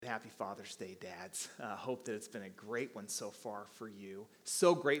happy Father's Day, dads. Hope that it's been a great one so far for you.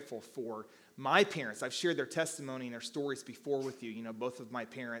 So grateful for my parents. I've shared their testimony and their stories before with you. You know, both of my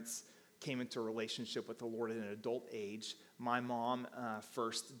parents came into a relationship with the Lord at an adult age. My mom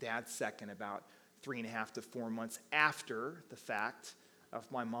first, dad second, about 3.5 to 4 months after the fact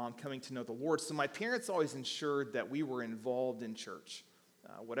of my mom coming to know the Lord. So my parents always ensured that we were involved in church.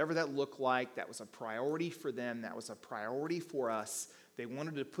 Whatever that looked like, that was a priority for them. That was a priority for us. They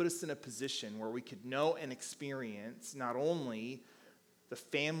wanted to put us in a position where we could know and experience not only the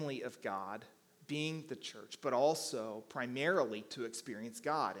family of God being the church, but also primarily to experience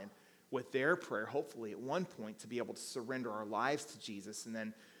God. And with their prayer, hopefully at one point, to be able to surrender our lives to Jesus and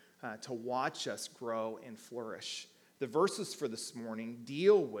then to watch us grow and flourish. The verses for this morning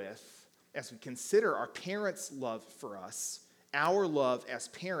deal with, as we consider our parents' love for us, our love as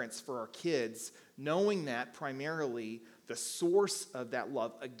parents for our kids, knowing that primarily the source of that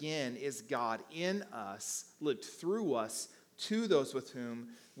love, again, is God in us, lived through us, to those with whom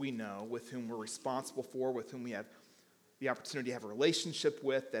we know, with whom we're responsible for, with whom we have the opportunity to have a relationship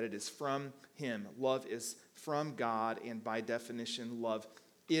with, that it is from Him. Love is from God, and by definition, love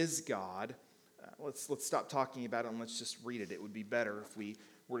is God. Let's stop talking about it and let's just read it. It would be better if we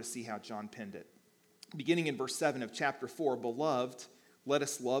were to see how John penned it. Beginning in verse 7 of chapter 4, "Beloved, let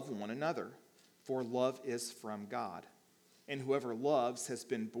us love one another, for love is from God. And whoever loves has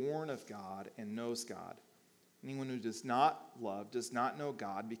been born of God and knows God. Anyone who does not love does not know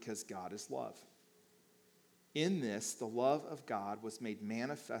God, because God is love. In this, the love of God was made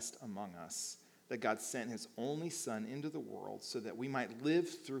manifest among us, that God sent His only Son into the world so that we might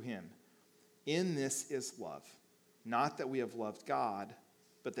live through Him. In this is love, not that we have loved God,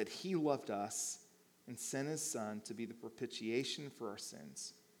 but that He loved us and sent His Son to be the propitiation for our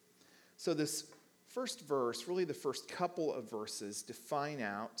sins." So this first verse, really the first couple of verses, define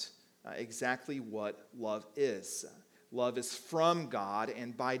out exactly what love is. Love is from God,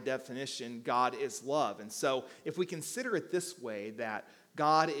 and by definition, God is love. And so if we consider it this way, that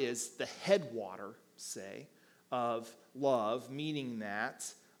God is the headwater, say, of love, meaning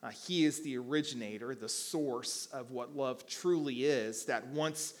that He is the originator, the source of what love truly is, that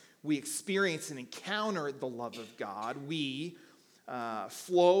once we experience and encounter the love of God, we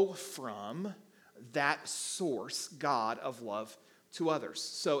flow from that source, God of love, to others.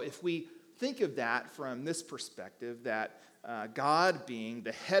 So if we think of that from this perspective, that God being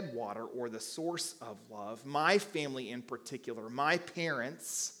the headwater or the source of love, my family in particular, my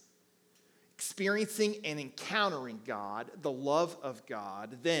parents experiencing and encountering God, the love of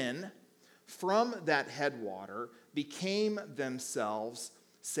God, then from that headwater became themselves,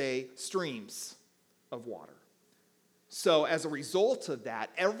 say, streams of water. So as a result of that,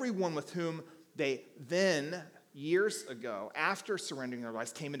 everyone with whom they then, years ago, after surrendering their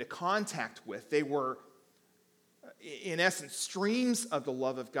lives, came into contact with, they were, in essence, streams of the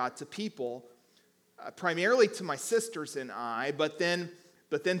love of God to people, primarily to my sisters and I, but then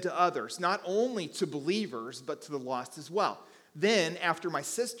to others, not only to believers, but to the lost as well. Then, after my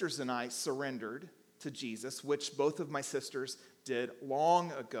sisters and I surrendered to Jesus, which both of my sisters did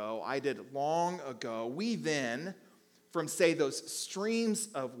long ago, I did long ago, we then, from, say, those streams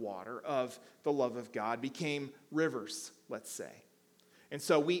of water of the love of God, became rivers, let's say. And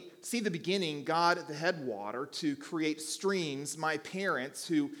so we see the beginning, God at the headwater, to create streams, my parents,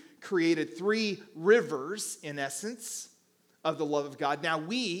 who created 3 rivers, in essence, of the love of God. Now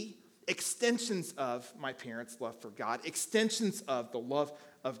we, extensions of my parents' love for God, extensions of the love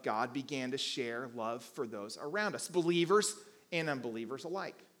of God, began to share love for those around us, believers and unbelievers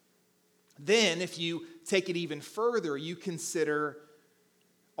alike. Then, if you take it even further, you consider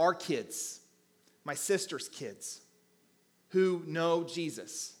our kids, my sister's kids, who know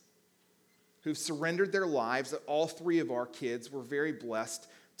Jesus, who've surrendered their lives. All 3 of our kids were very blessed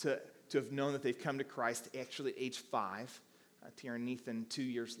to have known that they've come to Christ actually at age 5. Tierra and Ethan, 2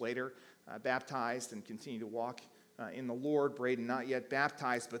 years later, baptized and continue to walk in the Lord. Braden, not yet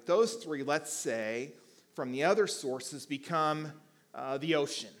baptized. But those 3, let's say, from the other sources, become the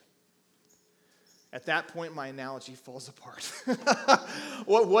ocean. At that point, my analogy falls apart.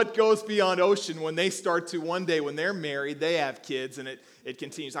 What goes beyond ocean when they start to, one day when they're married, they have kids, and it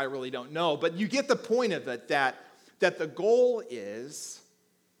continues? I really don't know. But you get the point of it, that the goal is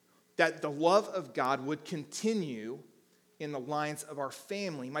that the love of God would continue in the lines of our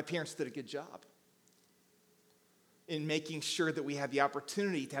family. My parents did a good job in making sure that we have the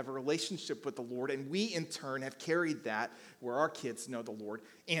opportunity to have a relationship with the Lord, and we in turn have carried that where our kids know the Lord.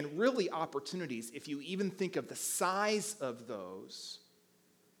 And really opportunities, if you even think of the size of those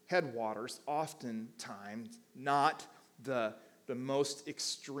headwaters, oftentimes not the the most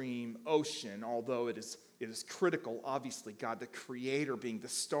extreme ocean, although it is critical, obviously, God the Creator being the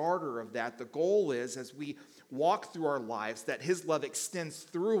starter of that. The goal is, as we walk through our lives, that his love extends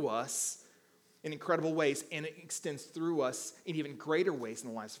through us in incredible ways, and it extends through us in even greater ways in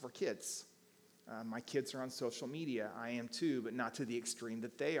the lives of our kids. My kids are on social media. I am too, but not to the extreme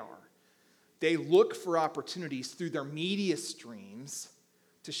that they are. They look for opportunities through their media streams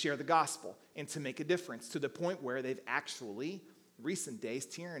to share the gospel and to make a difference, to the point where they've actually, recent days,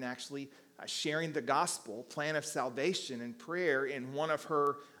 Taryn actually sharing the gospel, plan of salvation and prayer in one of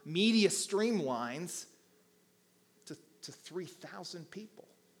her media streamlines to 3,000 people.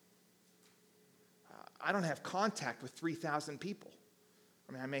 I don't have contact with 3,000 people.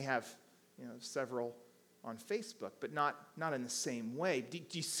 I mean, I may have several on Facebook, but not in the same way. Do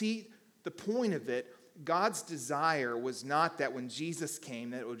you see the point of it? God's desire was not that when Jesus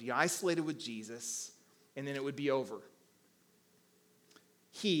came, that it would be isolated with Jesus, and then it would be over.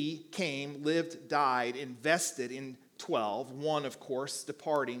 He came, lived, died, invested in 12, one, of course,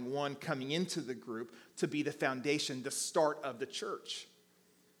 departing, one coming into the group to be the foundation, the start of the church.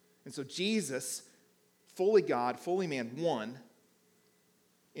 And so Jesus, fully God, fully man, one,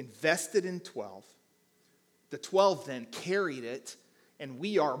 invested in 12. The 12 then carried it, and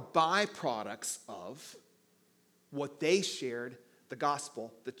we are byproducts of what they shared, the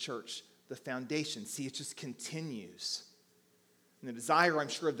gospel, the church, the foundation. See, it just continues. And the desire, I'm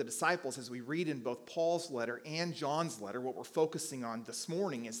sure, of the disciples, as we read in both Paul's letter and John's letter, what we're focusing on this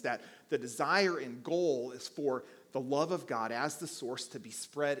morning is that the desire and goal is for the love of God as the source to be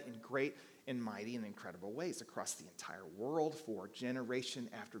spread in great and mighty and incredible ways across the entire world for generation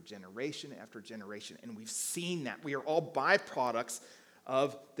after generation after generation. And we've seen that. We are all byproducts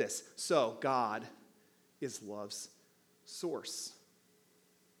of this. So God is love's source.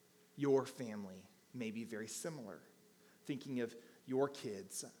 Your family may be very similar. Thinking of your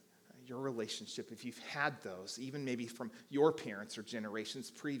kids, your relationship, if you've had those, even maybe from your parents or generations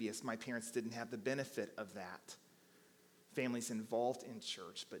previous. My parents didn't have the benefit of that. Families involved in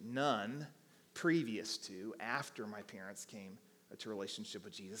church, but none previous to, after my parents came to a relationship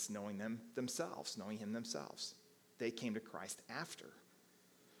with Jesus, knowing him themselves. They came to Christ after.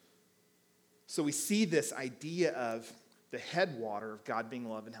 So we see this idea of the headwater of God being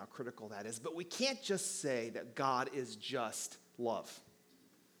love and how critical that is. But we can't just say that God is just love.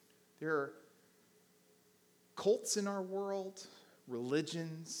 There are cults in our world,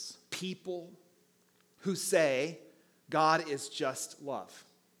 religions, people who say God is just love.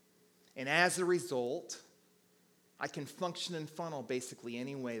 And as a result, I can function and funnel basically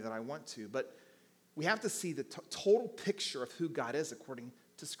any way that I want to. But we have to see the total picture of who God is according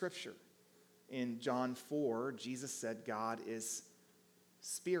to Scripture. In John 4, Jesus said God is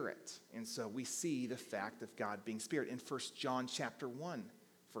spirit. And so we see the fact of God being spirit. In 1 John chapter 1,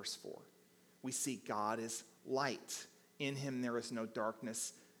 verse 4, we see God is light. In him there is no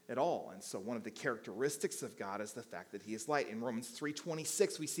darkness at all. And so one of the characteristics of God is the fact that he is light. In Romans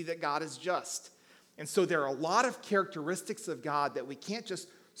 3:26, we see that God is just. And so there are a lot of characteristics of God that we can't just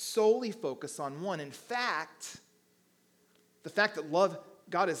solely focus on one. In fact, the fact that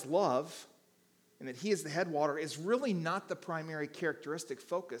God is love, and that he is the headwater is really not the primary characteristic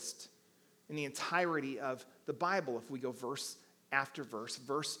focused in the entirety of the Bible. If we go verse after verse,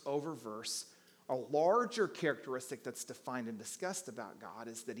 verse over verse, a larger characteristic that's defined and discussed about God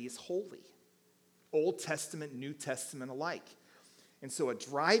is that he is holy. Old Testament, New Testament alike. And so a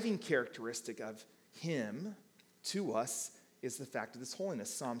driving characteristic of him to us is the fact of this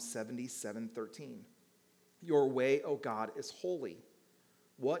holiness. Psalm 77:13. Your way, O God, is holy.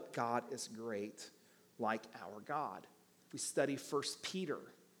 What God is great like our God? If we study 1 Peter,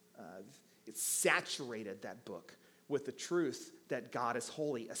 it's saturated, that book, with the truth that God is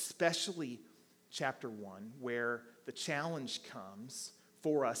holy, especially chapter 1, where the challenge comes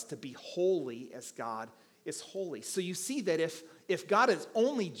for us to be holy as God is holy. So you see that if God is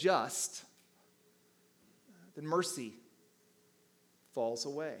only just, then mercy falls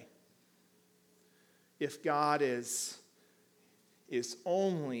away. If God is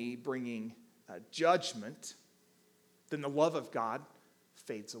only bringing judgment, then the love of God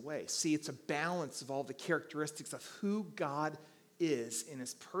fades away. See, it's a balance of all the characteristics of who God is in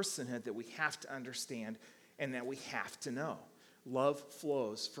his personhood that we have to understand and that we have to know. Love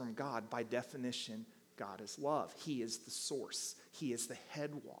flows from God. By definition, God is love. He is the source. He is the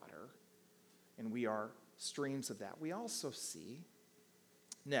headwater, and we are streams of that. We also see,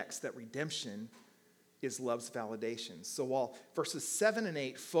 next, that redemption is love's validation. So while verses 7 and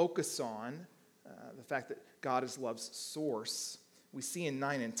 8 focus on the fact that God is love's source, we see in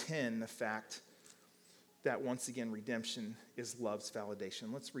 9 and 10 the fact that once again, redemption is love's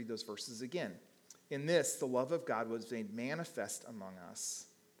validation. Let's read those verses again. In this, the love of God was made manifest among us,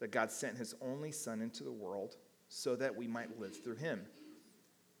 that God sent his only Son into the world so that we might live through him.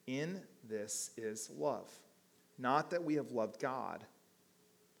 In this is love. Not that we have loved God,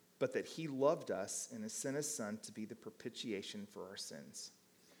 but that he loved us and has sent his Son to be the propitiation for our sins.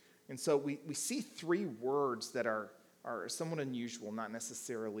 And so we see three words that are somewhat unusual, not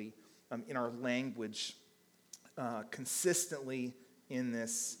necessarily in our language consistently in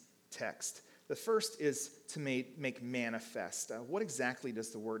this text. The first is to make manifest. What exactly does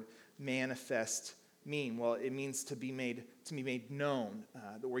the word manifest mean? Well, it means to be made known,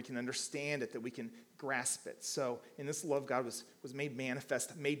 that we can understand it, that we can grasp it. So in this love, God was made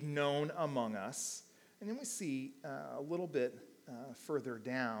manifest, made known among us. And then we see a little bit further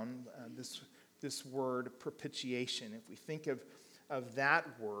down this word propitiation. If we think of that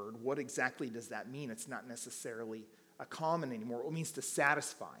word, what exactly does that mean? It's not necessarily a common anymore. It means to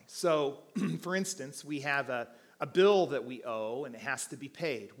satisfy. So, for instance, we have a bill that we owe, and it has to be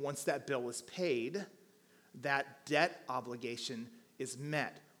paid. Once that bill is paid, that debt obligation is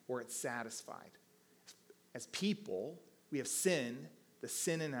met, or it's satisfied. As people, we have sin. The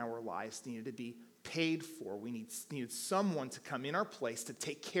sin in our lives needed to be paid for. We needed someone to come in our place to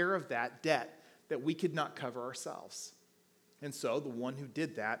take care of that debt that we could not cover ourselves. And so the one who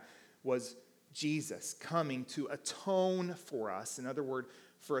did that was Jesus, coming to atone for us. In other words,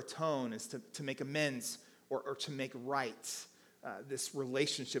 for atone is to make amends or to make right this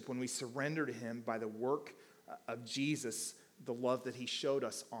relationship when we surrender to him by the work of Jesus, the love that he showed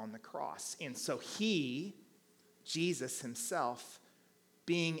us on the cross. And so Jesus himself,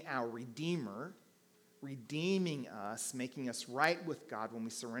 being our Redeemer, redeeming us, making us right with God when we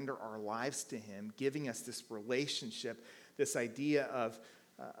surrender our lives to him, giving us this relationship, this idea of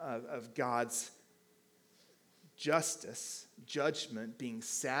God's justice, judgment, being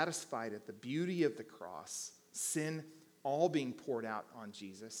satisfied at the beauty of the cross, sin all being poured out on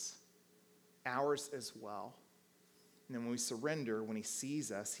Jesus, ours as well. And then when we surrender, when he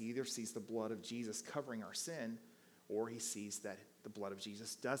sees us, he either sees the blood of Jesus covering our sin, or he sees that the blood of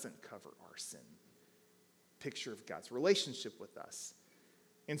Jesus doesn't cover our sin. Picture of God's relationship with us.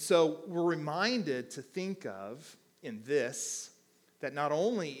 And so we're reminded to think of in this that not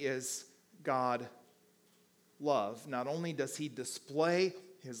only is God love, not only does he display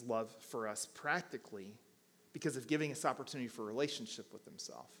his love for us practically because of giving us opportunity for a relationship with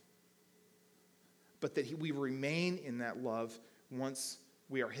himself, but that we remain in that love once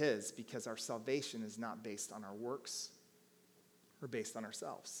we are his, because our salvation is not based on our works or based on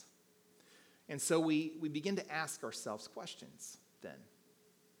ourselves. And so we begin to ask ourselves questions then.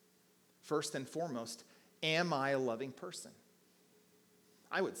 First and foremost, am I a loving person?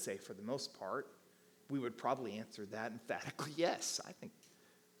 I would say for the most part, we would probably answer that emphatically, yes. I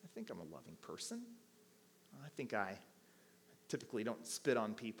think I'm a loving person. I think I typically don't spit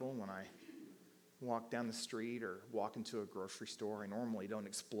on people when I walk down the street or walk into a grocery store. I normally don't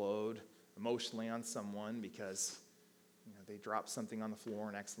explode emotionally on someone because they dropped something on the floor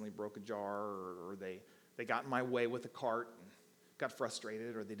and accidentally broke a jar, or they got in my way with a cart and got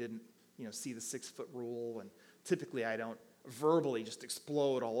frustrated, or they didn't see the 6-foot rule. And typically I don't verbally just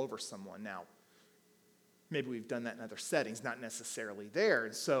explode all over someone. Now, maybe we've done that in other settings, not necessarily there.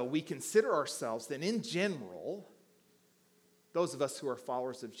 And so we consider ourselves then in general, those of us who are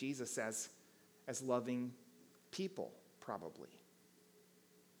followers of Jesus, as loving people, probably.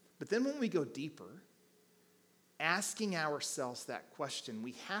 But then when we go deeper, asking ourselves that question,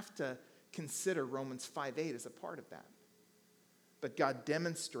 we have to consider Romans 5:8 as a part of that. But God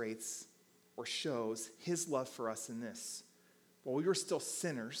demonstrates or shows his love for us in this. While we were still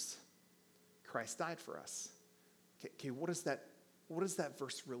sinners, Christ died for us. Okay, what does that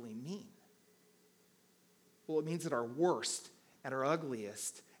verse really mean? Well, it means at our worst, at our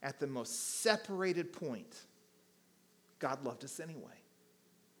ugliest, at the most separated point, God loved us anyway.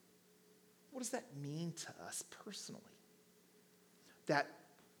 What does that mean to us personally? That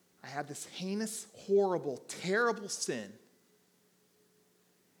I had this heinous, horrible, terrible sin,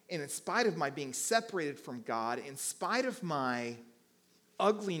 and in spite of my being separated from God, in spite of my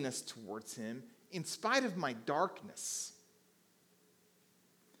ugliness towards him, in spite of my darkness,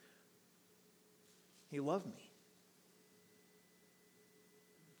 he loved me.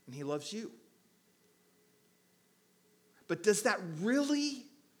 And he loves you. But does it really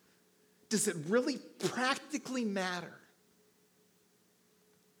practically matter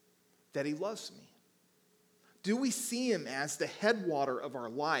that he loves me? Do we see him as the headwater of our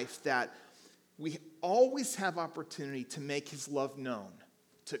life, that we always have opportunity to make his love known,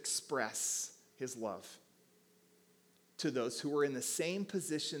 to express his love to those who were in the same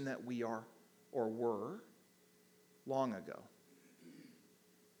position that we are or were long ago.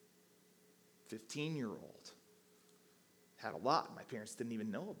 15-year-old. Had a lot my parents didn't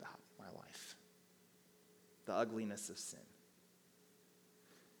even know about my life. The ugliness of sin.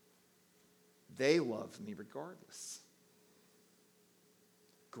 They love me regardless.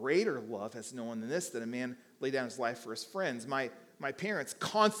 Greater love has no one than this, that a man lay down his life for his friends. My parents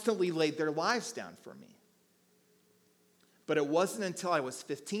constantly laid their lives down for me. But it wasn't until I was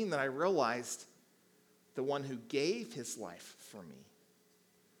 15 that I realized the one who gave his life for me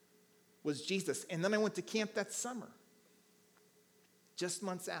was Jesus. And then I went to camp that summer, just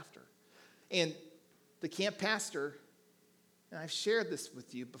months after. And the camp pastor, and I've shared this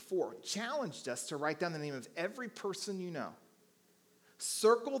with you before, challenged us to write down the name of every person you know.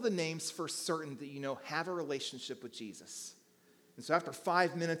 Circle the names for certain that you know have a relationship with Jesus. And so after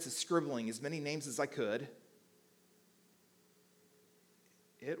 5 minutes of scribbling as many names as I could,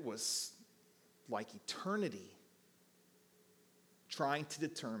 it was like eternity trying to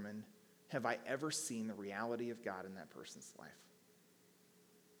determine, have I ever seen the reality of God in that person's life?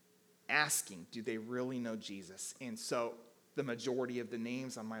 Asking, do they really know Jesus? And so the majority of the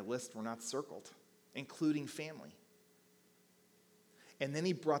names on my list were not circled, including family. And then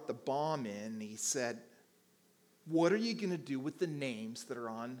he brought the bomb in and he said, what are you going to do with the names that are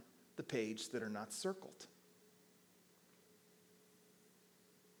on the page that are not circled?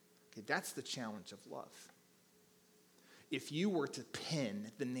 Okay, that's the challenge of love. If you were to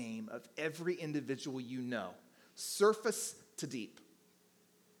pin the name of every individual you know, surface to deep,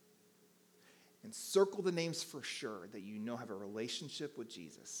 and circle the names for sure that you know have a relationship with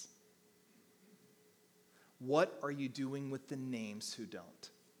Jesus, what are you doing with the names who don't?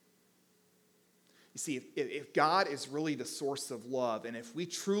 You see, if God is really the source of love, and if we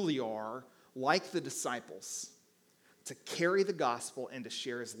truly are, like the disciples, to carry the gospel and to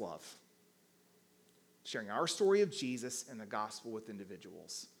share his love, sharing our story of Jesus and the gospel with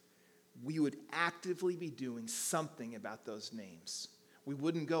individuals, we would actively be doing something about those names. We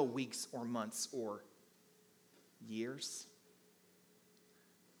wouldn't go weeks or months or years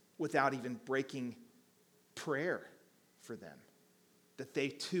without even breaking prayer for them, that they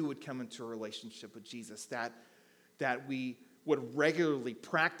too would come into a relationship with Jesus, that we would regularly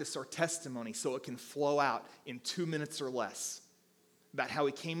practice our testimony so it can flow out in 2 minutes or less about how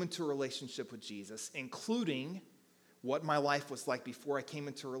we came into a relationship with Jesus, including what my life was like before I came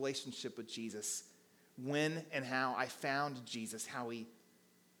into a relationship with Jesus, when and how I found Jesus, how he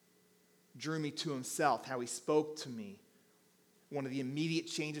drew me to himself, how he spoke to me, one of the immediate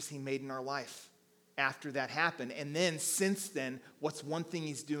changes he made in our life after that happened. And then, since then, what's one thing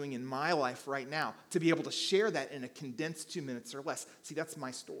he's doing in my life right now to be able to share that in a condensed 2 minutes or less. See, that's my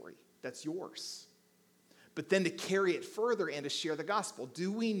story. That's yours. But then to carry it further and to share the gospel.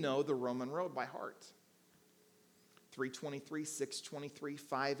 Do we know the Roman road by heart? 3:23, 6:23,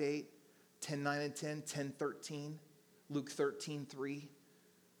 5:8, 10:9 and 10, 10:13, Luke 13:3,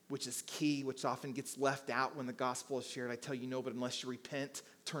 which is key, which often gets left out when the gospel is shared. I tell you no, but unless you repent,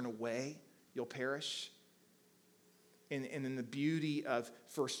 turn away, you'll perish. And then the beauty of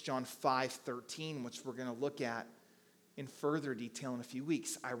 1 John 5:13, which we're going to look at in further detail in a few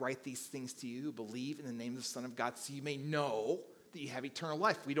weeks. I write these things to you who believe in the name of the Son of God, so you may know that you have eternal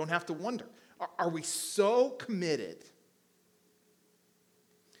life. We don't have to wonder. Are we so committed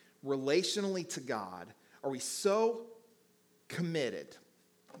relationally to God? Are we so committed?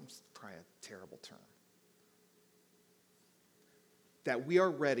 That's probably a terrible term. That we are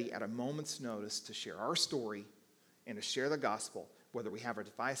ready at a moment's notice to share our story and to share the gospel, whether we have a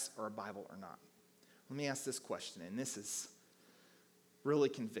device or a Bible or not. Let me ask this question, and this is really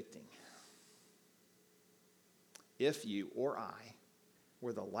convicting. If you or I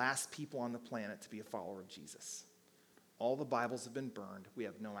were the last people on the planet to be a follower of Jesus, all the Bibles have been burned, we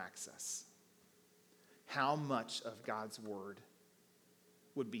have no access, how much of God's word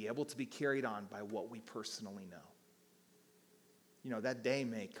would be able to be carried on by what we personally know? You know, that day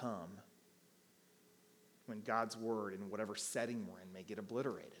may come when God's word in whatever setting we're in may get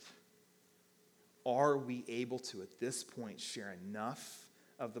obliterated. Are we able to, at this point, share enough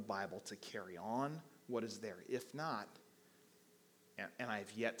of the Bible to carry on what is there? If not, and I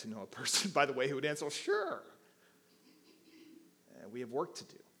have yet to know a person, by the way, who would answer, sure, we have work to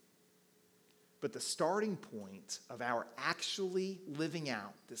do. But the starting point of our actually living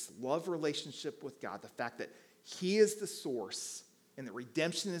out this love relationship with God, the fact that he is the source and that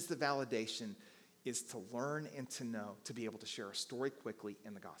redemption is the validation, is to learn and to know, to be able to share a story quickly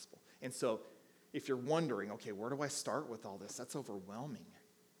in the gospel. And so if you're wondering, okay, where do I start with all this? That's overwhelming.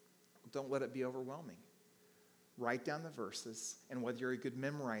 Don't let it be overwhelming. write down the verses, and whether you're a good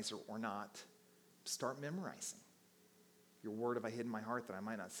memorizer or not, start memorizing. Your word have I hid in my heart that I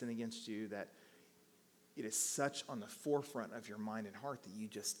might not sin against you, that it is such on the forefront of your mind and heart that you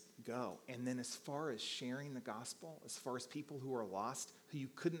just go. And then as far as sharing the gospel, as far as people who are lost, who you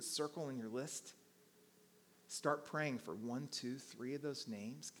couldn't circle in your list, start praying for 1, 2, 3 of those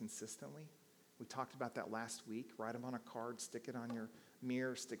names consistently. We talked about that last week. Write them on a card, stick it on your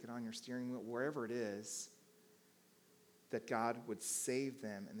mirror, stick it on your steering wheel, wherever it is, that God would save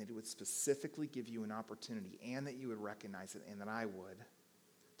them and that he would specifically give you an opportunity and that you would recognize it and that I would,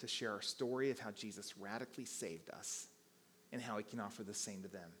 to share our story of how Jesus radically saved us and how he can offer the same to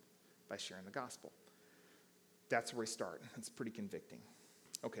them by sharing the gospel. That's where we start. It's pretty convicting.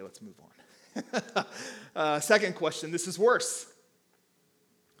 Okay, let's move on. Second question, this is worse.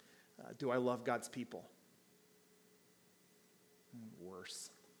 Do I love God's people? Worse.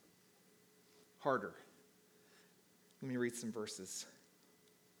 Harder. Let me read some verses.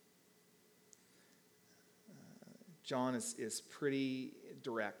 John is pretty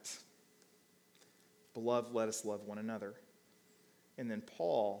direct. Beloved, let us love one another. And then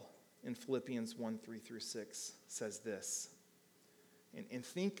Paul in Philippians 1, 3 through 6 says this. And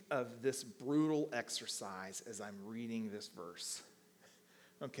think of this brutal exercise as I'm reading this verse.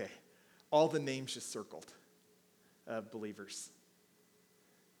 Okay, all the names just circled of believers.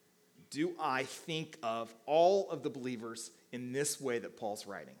 Do I think of all of the believers in this way that Paul's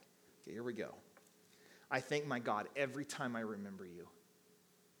writing? Okay, here we go. I thank my God every time I remember you.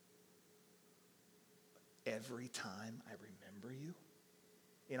 Every time I remember you?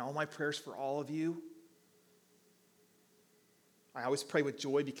 In all my prayers for all of you, I always pray with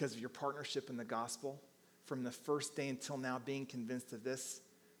joy because of your partnership in the gospel. From the first day until now, being convinced of this,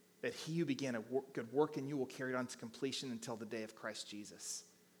 that he who began a good work in you will carry it on to completion until the day of Christ Jesus.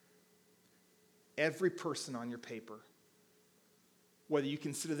 Every person on your paper, whether you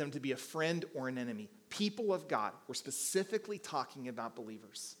consider them to be a friend or an enemy, people of God, we're specifically talking about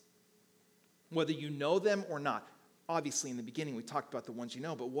believers. Whether you know them or not. Obviously, in the beginning, we talked about the ones you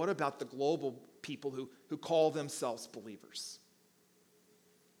know, but what about the global people who call themselves believers?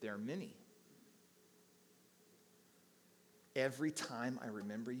 There are many. Every time I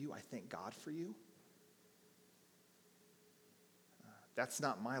remember you, I thank God for you. That's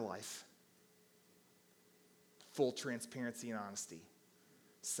not my life. Full transparency and honesty.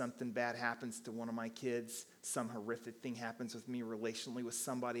 Something bad happens to one of my kids, some horrific thing happens with me relationally with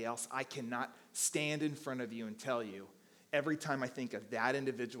somebody else, I cannot stand in front of you and tell you, every time I think of that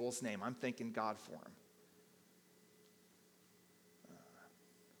individual's name, I'm thanking God for him.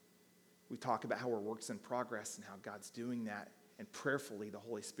 We talk about how we're works in progress and how God's doing that, and prayerfully the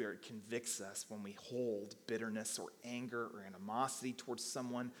Holy Spirit convicts us when we hold bitterness or anger or animosity towards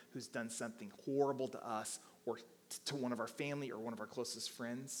someone who's done something horrible to us or to one of our family or one of our closest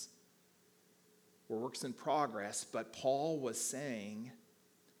friends. We're works in progress, but Paul was saying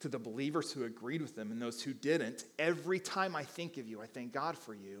to the believers who agreed with him and those who didn't, every time I think of you, I thank God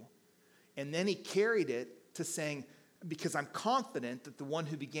for you. And then he carried it to saying, because I'm confident that the one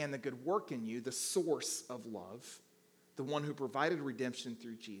who began the good work in you, the source of love, the one who provided redemption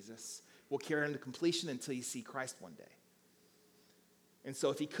through Jesus, will carry it into completion until you see Christ one day. And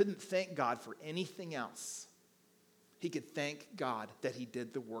so if he couldn't thank God for anything else, he could thank God that he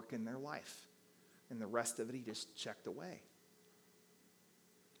did the work in their life. And the rest of it, he just checked away.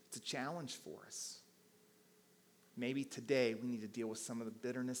 It's a challenge for us. Maybe today we need to deal with some of the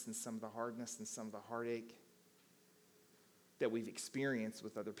bitterness and some of the hardness and some of the heartache that we've experienced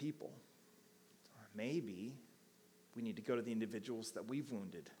with other people. Or maybe we need to go to the individuals that we've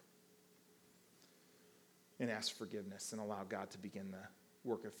wounded and ask forgiveness and allow God to begin the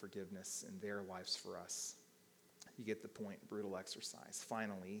work of forgiveness in their lives for us. You get the point, brutal exercise.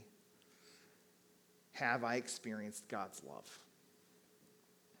 Finally, have I experienced God's love?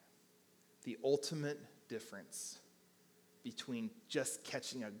 The ultimate difference between just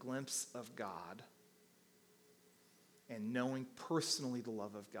catching a glimpse of God and knowing personally the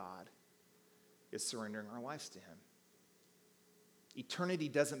love of God is surrendering our lives to him. Eternity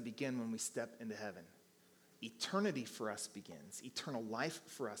doesn't begin when we step into heaven. Eternity for us begins. Eternal life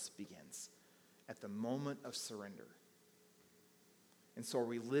for us begins at the moment of surrender. And so are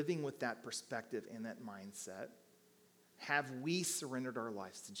we living with that perspective and that mindset? Have we surrendered our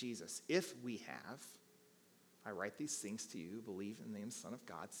lives to Jesus? If we have, I write these things to you, believe in the name of the Son of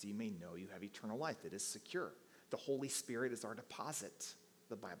God, so you may know you have eternal life. It is secure. The Holy Spirit is our deposit,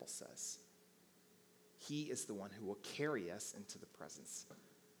 the Bible says. He is the one who will carry us into the presence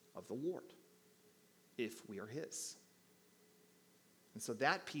of the Lord if we are his. And so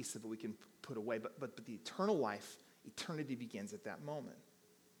that piece of it we can put away. But the eternal life, eternity begins at that moment.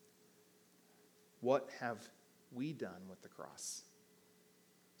 What have we done with the cross?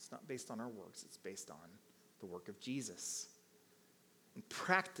 It's not based on our works. It's based on the work of Jesus. And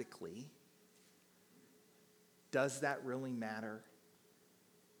practically, does that really matter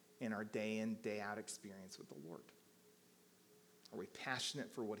in our day in, day out experience with the Lord? Are we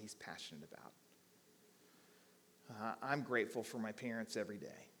passionate for what he's passionate about? I'm grateful for my parents every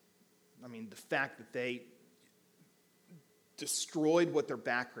day. I mean, the fact that they destroyed what their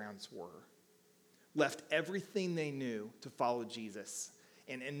backgrounds were, left everything they knew to follow Jesus,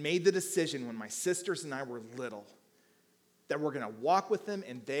 and made the decision when my sisters and I were little that we're going to walk with him,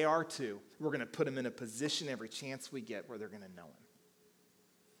 and they are too. We're going to put them in a position every chance we get where they're going to know him.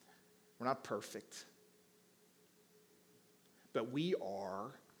 We're not perfect, but we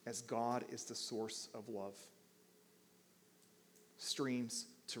are, as God is the source of love. Streams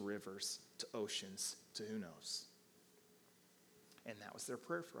to rivers to oceans to who knows. And that was their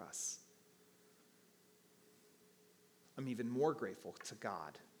prayer for us. I'm even more grateful to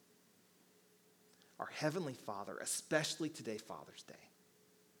God, our Heavenly Father, especially today, Father's Day,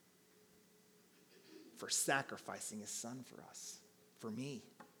 for sacrificing his Son for us, for me.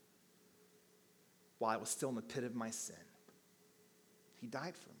 While I was still in the pit of my sin, he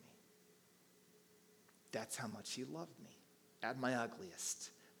died for me. That's how much he loved me. At my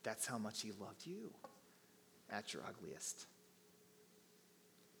ugliest, that's how much he loved you. At your ugliest.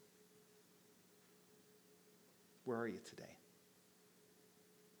 Where are you today?